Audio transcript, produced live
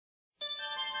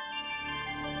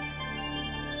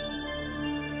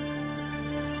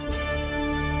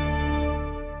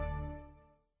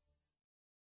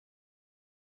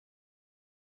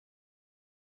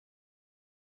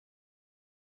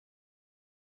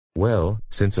Well,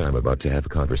 since I'm about to have a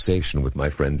conversation with my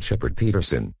friend Shepherd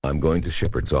Peterson, I'm going to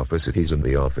Shepherd's office if he's in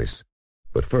the office.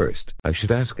 But first, I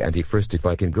should ask Auntie first if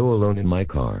I can go alone in my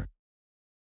car.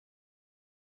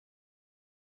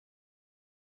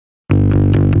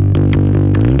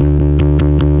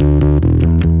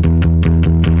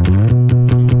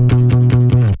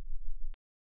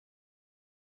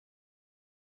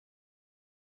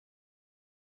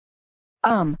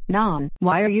 Non,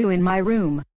 why are you in my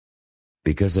room?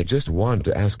 Because I just want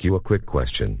to ask you a quick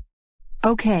question.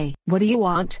 Okay, what do you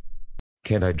want?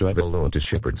 Can I drive alone to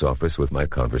Shepherd's office with my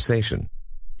conversation?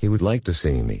 He would like to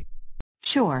see me.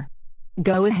 Sure.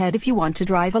 Go ahead if you want to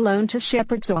drive alone to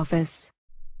Shepherd's office.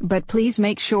 But please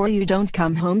make sure you don't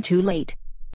come home too late.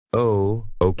 Oh,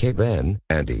 okay then,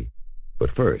 Auntie. But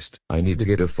first, I need to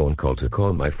get a phone call to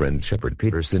call my friend Shepherd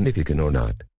Peterson if you can or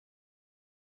not.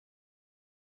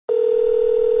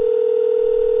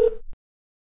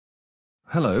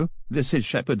 Hello, this is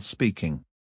Shepherd speaking.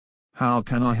 How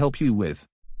can I help you with?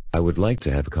 I would like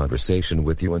to have a conversation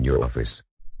with you in your office.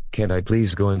 Can I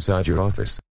please go inside your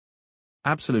office?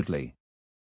 Absolutely.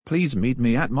 Please meet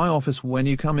me at my office when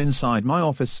you come inside my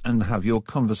office and have your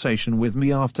conversation with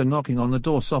me after knocking on the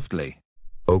door softly.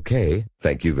 Okay,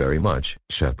 thank you very much,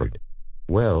 Shepherd.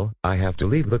 Well, I have to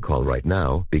leave the call right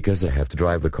now because I have to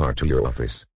drive the car to your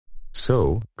office.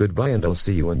 So, goodbye and I'll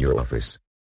see you in your office.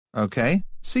 Okay,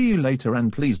 see you later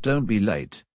and please don't be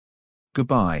late.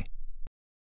 Goodbye.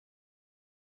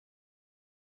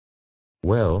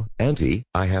 Well, Auntie,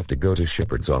 I have to go to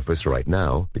Shepherd's office right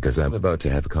now because I'm about to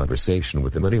have a conversation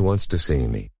with him and he wants to see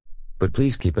me. But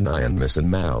please keep an eye on Miss and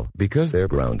Mal because they're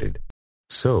grounded.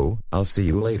 So, I'll see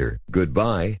you later.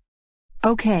 Goodbye.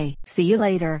 Okay, see you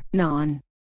later, Non.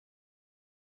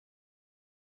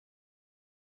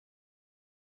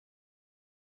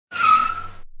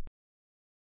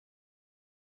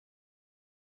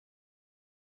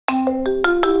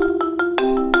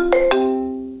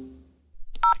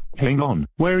 Hang on,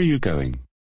 where are you going?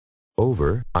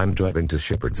 Over, I'm driving to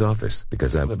Shepherd's office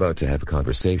because I'm about to have a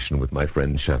conversation with my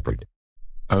friend Shepherd.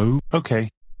 Oh, okay.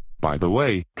 By the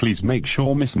way, please make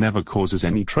sure Miss never causes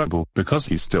any trouble because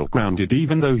he's still grounded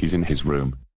even though he's in his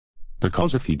room.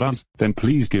 Because if he does, then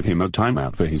please give him a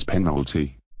timeout for his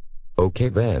penalty. Okay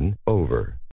then,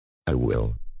 over. I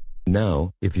will.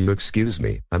 Now, if you excuse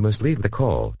me, I must leave the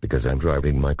call because I'm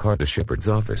driving my car to Shepherd's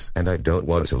office and I don't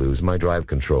want to lose my drive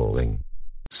controlling.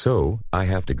 So, I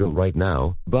have to go right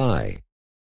now. Bye.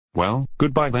 Well,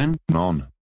 goodbye then, Non.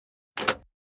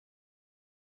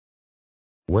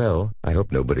 Well, I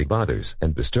hope nobody bothers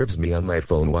and disturbs me on my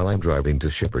phone while I'm driving to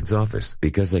Shepherd's office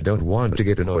because I don't want to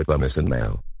get annoyed by Miss and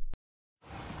Mal.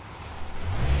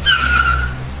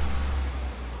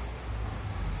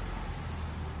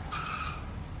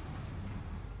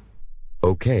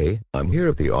 Okay, I'm here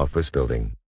at the office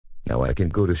building. Now I can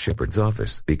go to Shepherd's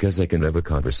office because I can have a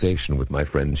conversation with my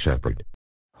friend Shepherd.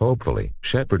 Hopefully,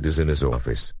 Shepherd is in his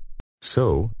office.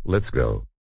 So, let's go.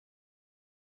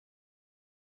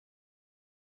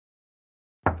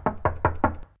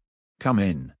 Come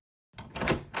in.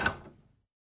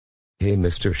 Hey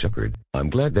Mr. Shepherd, I'm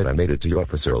glad that I made it to your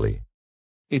office early.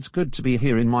 It's good to be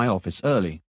here in my office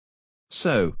early.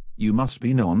 So, you must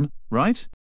be Non, right?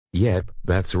 Yep,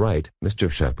 that's right,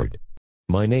 Mr. Shepherd.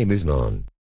 My name is Non.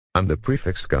 I'm the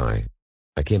prefix guy.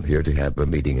 I came here to have a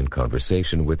meeting and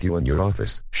conversation with you in your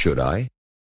office, should I?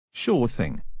 Sure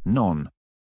thing, Non.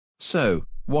 So,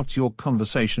 what's your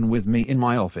conversation with me in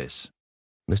my office?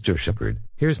 Mr. Shepherd,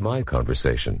 here's my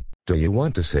conversation. Do you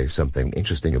want to say something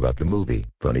interesting about the movie,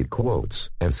 funny quotes,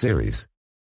 and series?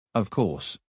 Of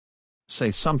course.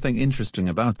 Say something interesting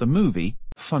about the movie,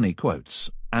 funny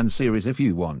quotes, and series if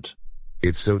you want.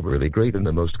 It's so really great and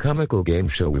the most comical game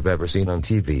show we've ever seen on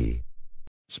TV.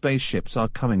 Spaceships are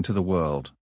coming to the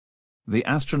world. The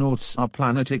astronauts are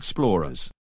planet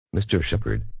explorers. Mr.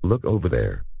 Shepherd, look over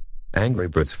there. Angry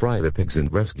birds fry the pigs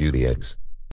and rescue the eggs.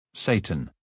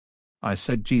 Satan. I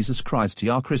said Jesus Christ,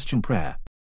 your Christian prayer.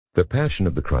 The Passion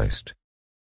of the Christ.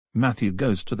 Matthew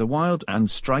goes to the wild and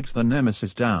strikes the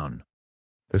nemesis down.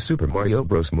 The Super Mario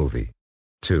Bros. Movie.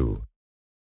 2.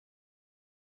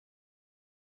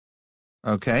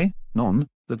 Okay, Non,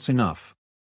 that's enough.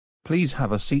 Please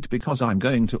have a seat because I'm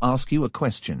going to ask you a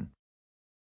question.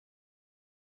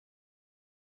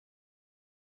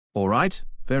 Alright,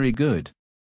 very good.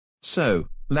 So,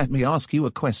 let me ask you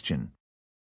a question.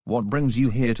 What brings you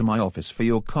here to my office for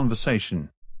your conversation?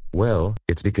 Well,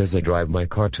 it's because I drive my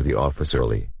car to the office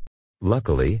early.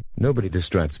 Luckily, nobody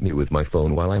distracts me with my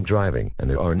phone while I'm driving and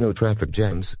there are no traffic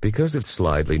jams because it's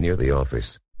slightly near the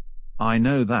office. I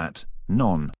know that,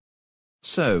 Non.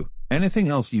 So, anything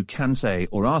else you can say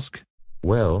or ask?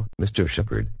 Well, Mr.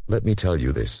 Shepherd, let me tell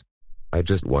you this. I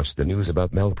just watched the news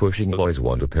about Mal pushing Lois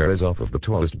Wanda Perez off of the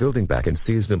tallest building back in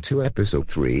Season 2 Episode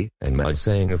 3, and Mal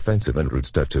saying offensive and rude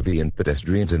stuff to VN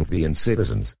pedestrians and VN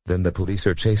citizens. Then the police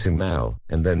are chasing Mal,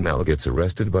 and then Mal gets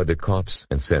arrested by the cops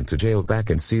and sent to jail back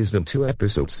in Season 2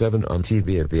 Episode 7 on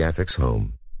TV at the Affix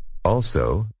home.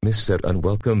 Also, Miss said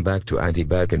unwelcome back to Auntie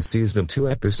back in Season 2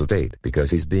 Episode 8 because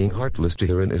he's being heartless to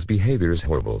her and his behavior is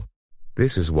horrible.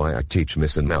 This is why I teach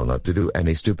Miss and Mal not to do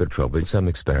any stupid troublesome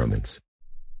experiments.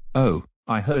 Oh,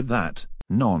 I heard that,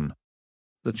 Non.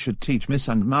 That should teach Miss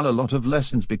and Mal a lot of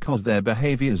lessons because their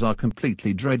behaviors are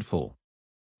completely dreadful.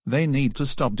 They need to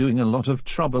stop doing a lot of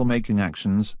troublemaking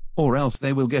actions, or else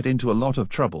they will get into a lot of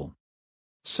trouble.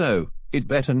 So, it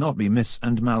better not be Miss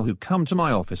and Mal who come to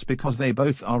my office because they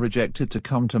both are rejected to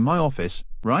come to my office,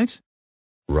 right?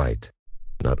 Right.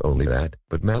 Not only that,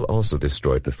 but Mal also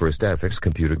destroyed the first Affix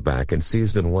computer back in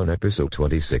Season 1 Episode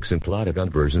 26 in Plotagon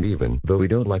version even though we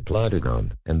don't like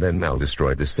Plotagon, and then Mal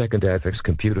destroyed the second Affix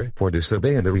computer for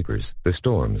disobeying the Reapers, the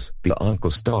Storms, the Uncle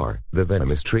Star, the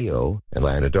Venomous Trio, and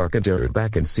Lana Dark and Terror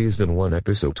back in Season 1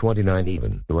 Episode 29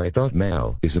 even though I thought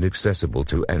Mal isn't accessible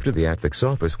to enter the Affix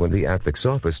office when the Affix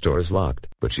office door is locked,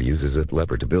 but she uses a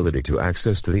leopard ability to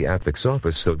access to the Affix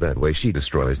office so that way she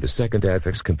destroys the second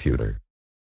Affix computer.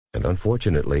 And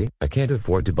unfortunately, I can't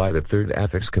afford to buy the third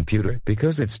Affix computer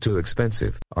because it's too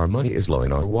expensive. Our money is low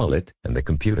in our wallet, and the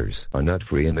computers are not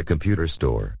free in the computer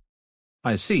store.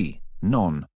 I see,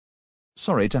 Non.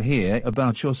 Sorry to hear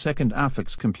about your second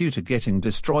Affix computer getting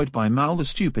destroyed by Mal the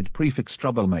stupid prefix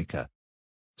troublemaker.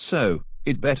 So,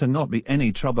 it better not be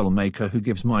any troublemaker who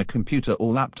gives my computer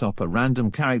or laptop a random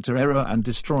character error and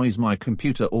destroys my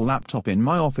computer or laptop in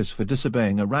my office for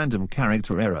disobeying a random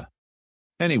character error.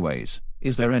 Anyways,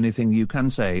 is there anything you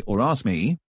can say or ask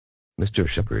me? Mr.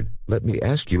 Shepherd, let me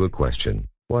ask you a question.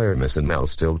 Why are Miss and Mal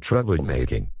still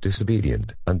troublemaking,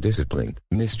 disobedient, undisciplined,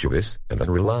 mischievous, and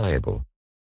unreliable?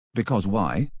 Because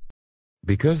why?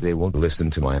 Because they won't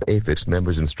listen to my Affix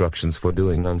members' instructions for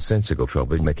doing nonsensical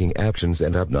troublemaking actions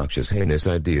and obnoxious heinous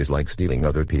ideas like stealing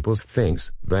other people's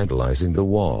things, vandalizing the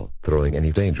wall, throwing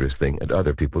any dangerous thing at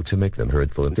other people to make them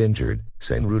hurtful and injured,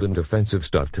 saying rude and offensive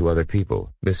stuff to other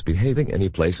people, misbehaving any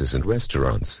places and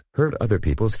restaurants, hurt other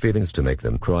people's feelings to make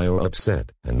them cry or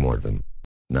upset, and more of them.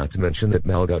 Not to mention that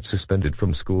Mal got suspended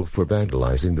from school for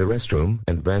vandalizing the restroom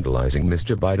and vandalizing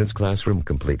Mr. Biden's classroom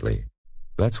completely.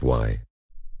 That's why.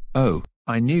 Oh,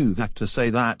 I knew that to say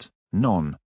that,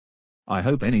 Non. I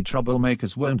hope any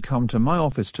troublemakers won't come to my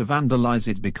office to vandalize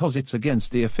it because it's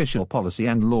against the official policy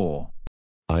and law.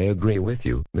 I agree with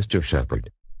you, Mr.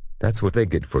 Shepherd. That's what they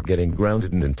get for getting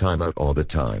grounded and in timeout all the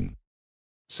time.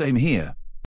 Same here.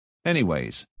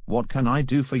 Anyways, what can I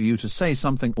do for you to say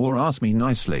something or ask me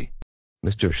nicely?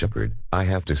 Mr. Shepherd, I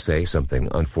have to say something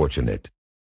unfortunate.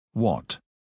 What?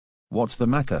 What's the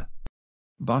matter?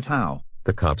 But how?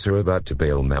 The cops are about to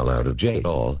bail Mal out of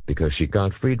jail because she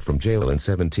got freed from jail and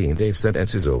 17-day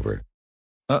sentence is over.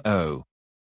 Uh-oh.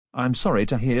 I'm sorry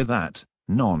to hear that,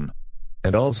 Non.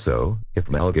 And also,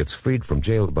 if Mal gets freed from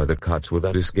jail by the cops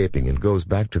without escaping and goes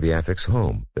back to the Affix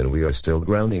home, then we are still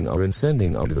grounding her and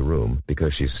sending her to the room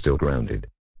because she's still grounded.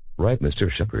 Right, Mr.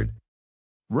 Shepherd?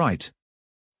 Right.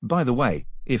 By the way,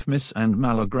 if Miss and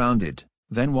Mal are grounded,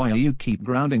 then why you keep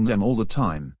grounding them all the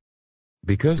time?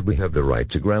 Because we have the right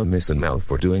to ground Miss and Mal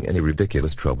for doing any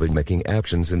ridiculous troublemaking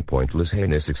actions and pointless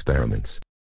heinous experiments.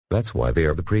 That's why they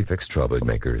are the prefix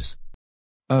troublemakers.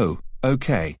 Oh,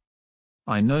 okay.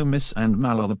 I know Miss and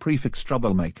Mal are the prefix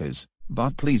troublemakers,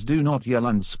 but please do not yell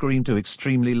and scream too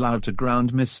extremely loud to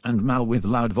ground Miss and Mal with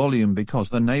loud volume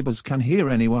because the neighbors can hear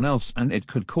anyone else and it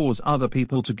could cause other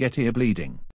people to get ear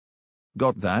bleeding.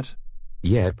 Got that?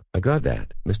 Yep, I got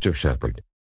that, Mr. Shepherd.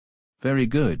 Very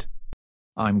good.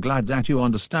 I'm glad that you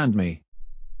understand me.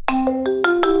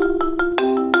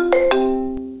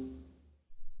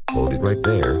 Hold it right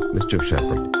there, Mr.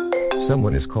 Shepherd.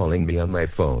 Someone is calling me on my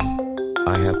phone.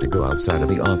 I have to go outside of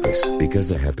the office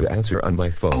because I have to answer on my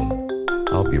phone.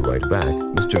 I'll be right back,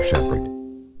 Mr. Shepherd.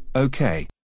 Okay.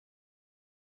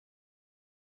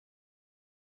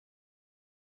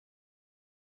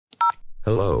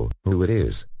 Hello, who it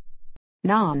is?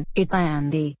 Non, it's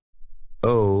Andy.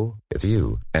 Oh, it's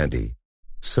you, Andy.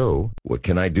 So, what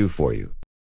can I do for you?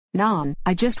 Non,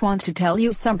 I just want to tell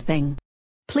you something.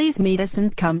 Please meet us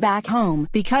and come back home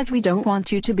because we don't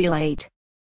want you to be late.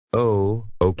 Oh,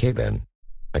 okay then.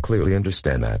 I clearly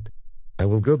understand that. I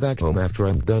will go back home after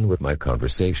I'm done with my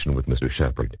conversation with Mr.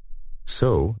 Shepherd.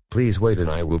 So, please wait and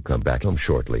I will come back home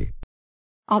shortly.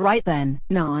 Alright then,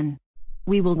 Non.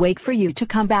 We will wait for you to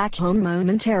come back home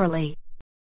momentarily.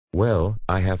 Well,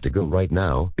 I have to go right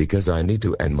now because I need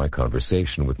to end my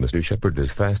conversation with Mr. Shepherd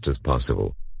as fast as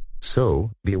possible.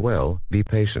 So, be well, be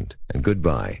patient, and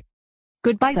goodbye.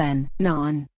 Goodbye then,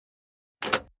 Non.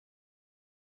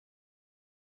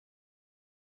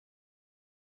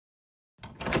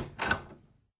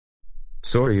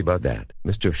 Sorry about that,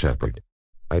 Mr. Shepherd.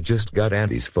 I just got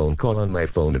Andy's phone call on my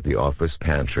phone at the office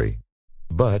pantry.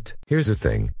 But, here's the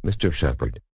thing, Mr.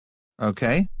 Shepherd.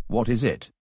 Okay, what is it?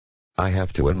 I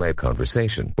have to end my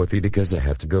conversation with you because I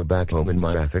have to go back home and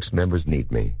my affix members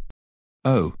need me.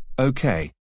 Oh,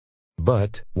 okay.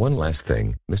 But, one last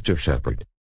thing, Mr. Shepherd.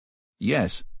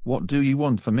 Yes, what do you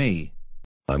want for me?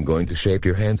 I'm going to shake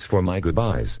your hands for my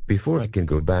goodbyes before I can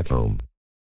go back home.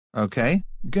 Okay,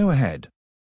 go ahead.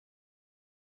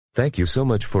 Thank you so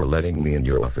much for letting me in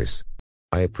your office.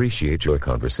 I appreciate your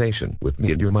conversation with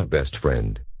me and you're my best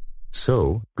friend.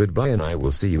 So, goodbye and I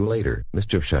will see you later,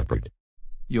 Mr. Shepherd.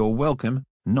 You're welcome,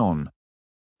 Non.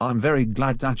 I'm very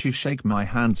glad that you shake my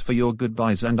hands for your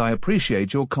goodbyes and I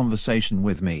appreciate your conversation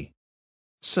with me.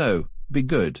 So, be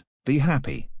good, be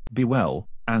happy, be well,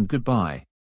 and goodbye.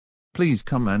 Please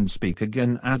come and speak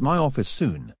again at my office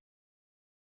soon.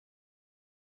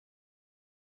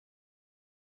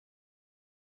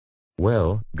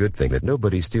 Well, good thing that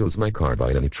nobody steals my car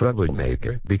by any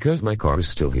troublemaker because my car is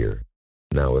still here.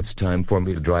 Now it's time for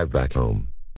me to drive back home.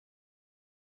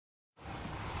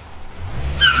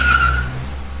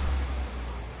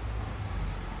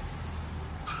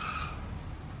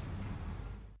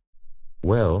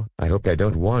 Well, I hope I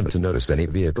don't want to notice any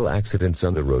vehicle accidents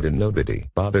on the road and nobody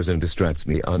bothers and distracts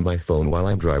me on my phone while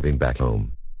I'm driving back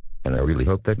home. And I really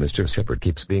hope that Mr. Shepherd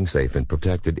keeps being safe and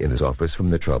protected in his office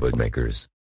from the troublemakers.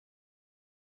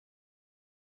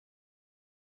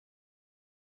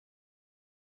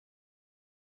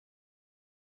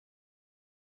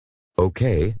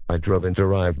 Okay, I drove and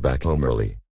arrived back home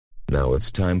early. Now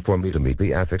it's time for me to meet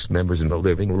the affix members in the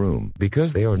living room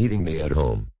because they are needing me at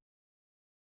home.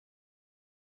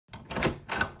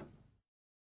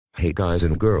 Hey guys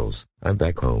and girls, I'm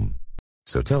back home.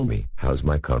 So tell me, how's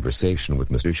my conversation with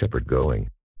Mr. Shepherd going?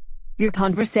 Your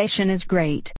conversation is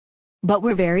great. But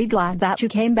we're very glad that you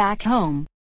came back home.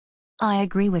 I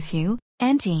agree with you,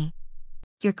 Auntie.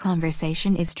 Your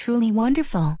conversation is truly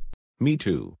wonderful. Me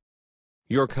too.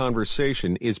 Your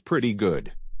conversation is pretty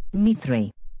good. Me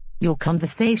 3. Your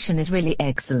conversation is really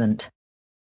excellent.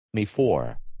 Me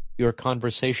 4. Your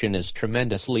conversation is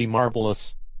tremendously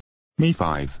marvelous. Me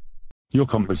 5. Your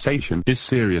conversation is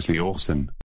seriously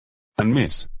awesome. And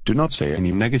miss, do not say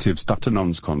any negative stuff to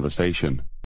Non's conversation.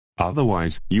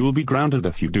 Otherwise, you will be grounded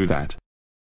if you do that.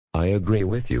 I agree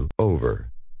with you,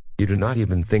 over. You do not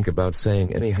even think about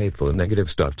saying any hateful and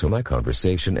negative stuff to my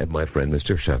conversation and my friend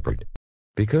Mr. Shepherd.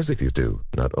 Because if you do,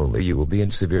 not only you will be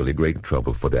in severely great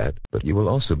trouble for that, but you will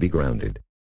also be grounded.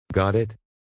 Got it?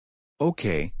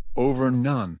 Okay, over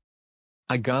none.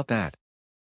 I got that.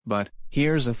 But,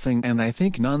 here's the thing and I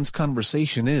think Non's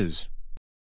conversation is.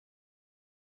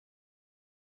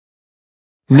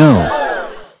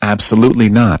 No. Absolutely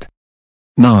not.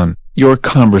 Non, your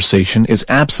conversation is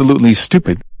absolutely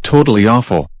stupid, totally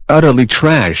awful, utterly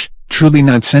trash, truly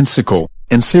nonsensical,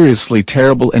 and seriously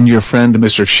terrible and your friend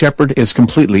Mr. Shepherd is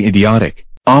completely idiotic,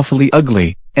 awfully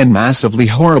ugly, and massively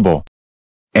horrible.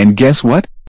 And guess what?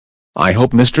 I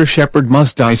hope Mr. Shepherd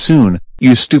must die soon,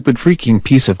 you stupid freaking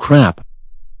piece of crap.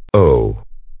 Oh.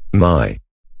 My.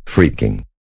 Freaking.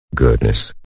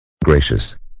 Goodness.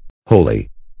 Gracious. Holy.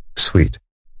 Sweet.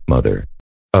 Mother.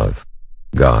 Of.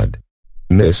 God.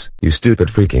 Miss, you stupid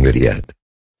freaking idiot.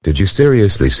 Did you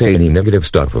seriously say any negative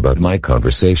stuff about my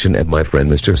conversation and my friend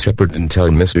Mr. Shepherd and tell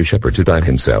Mr. Shepherd to die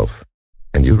himself?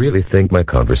 And you really think my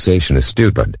conversation is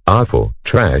stupid, awful,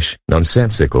 trash,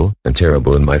 nonsensical, and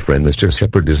terrible and my friend Mr.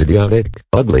 Shepherd is idiotic,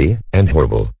 ugly, and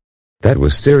horrible? That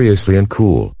was seriously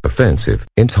uncool, offensive,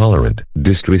 intolerant,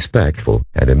 disrespectful,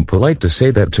 and impolite to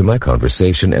say that to my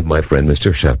conversation and my friend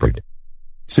Mr. Shepherd.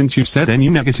 Since you said any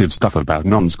negative stuff about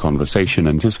Non's conversation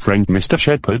and his friend Mr.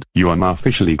 Shepherd, you are now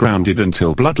officially grounded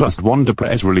until Bloodlust Wonder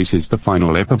Press releases the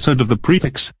final episode of the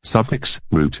prefix, suffix,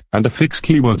 root, and affix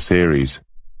keyword series.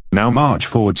 Now march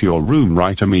forward to your room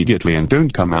right immediately and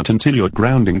don't come out until your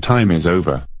grounding time is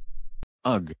over.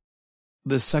 Ugh.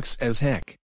 This sucks as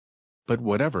heck. But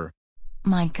whatever.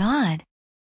 My God.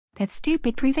 That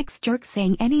stupid prefix jerk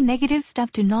saying any negative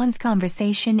stuff to Non's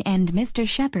conversation and Mr.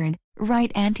 Shepherd,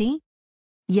 right, Auntie?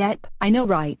 Yep, I know,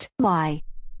 right? Lie.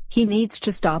 He needs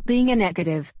to stop being a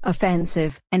negative,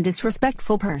 offensive, and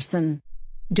disrespectful person.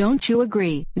 Don't you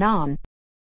agree, Non?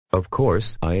 Of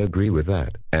course, I agree with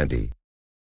that, Andy.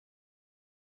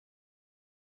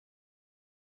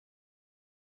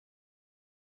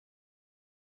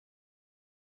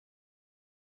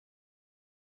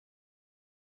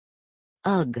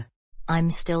 Ugh.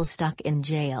 I'm still stuck in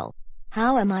jail.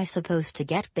 How am I supposed to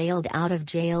get bailed out of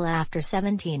jail after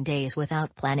 17 days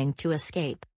without planning to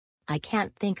escape? I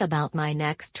can't think about my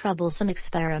next troublesome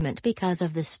experiment because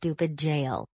of this stupid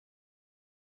jail.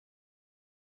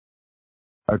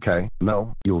 Okay,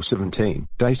 Mel, your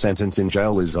 17-day sentence in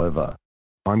jail is over.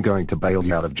 I'm going to bail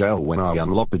you out of jail when I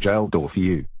unlock the jail door for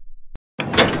you.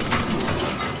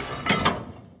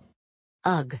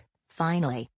 Ugh,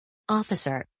 finally.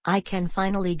 Officer, I can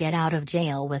finally get out of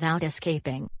jail without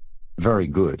escaping. Very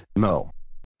good, Mel.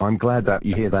 I'm glad that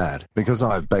you hear that, because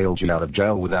I've bailed you out of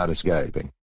jail without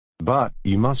escaping. But,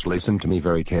 you must listen to me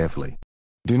very carefully.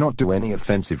 Do not do any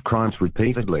offensive crimes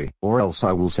repeatedly, or else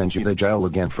I will send you to jail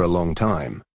again for a long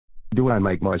time. Do I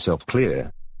make myself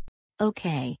clear?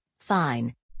 Okay,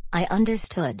 fine. I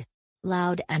understood.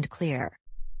 Loud and clear.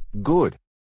 Good.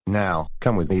 Now,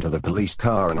 come with me to the police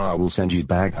car and I will send you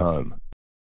back home.